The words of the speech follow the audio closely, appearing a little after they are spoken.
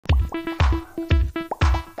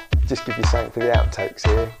Just give you something for the outtakes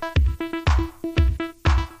here.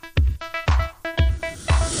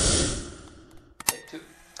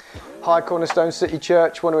 Hi Cornerstone City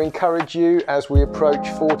Church, want to encourage you as we approach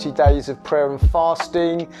 40 days of prayer and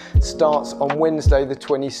fasting. Starts on Wednesday the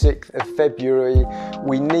 26th of February.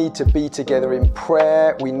 We need to be together in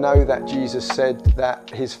prayer. We know that Jesus said that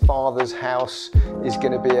his Father's house is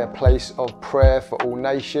going to be a place of prayer for all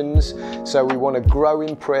nations. So we want to grow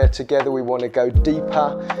in prayer together. We want to go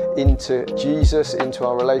deeper into Jesus, into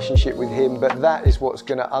our relationship with him. But that is what's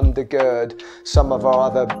going to undergird some of our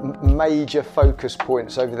other major focus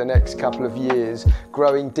points over the next couple of years,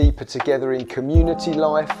 growing deeper together in community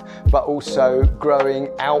life, but also growing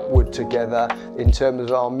outward together in terms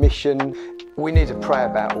of our mission. We need to pray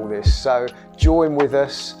about all this, so join with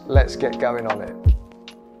us. Let's get going on it.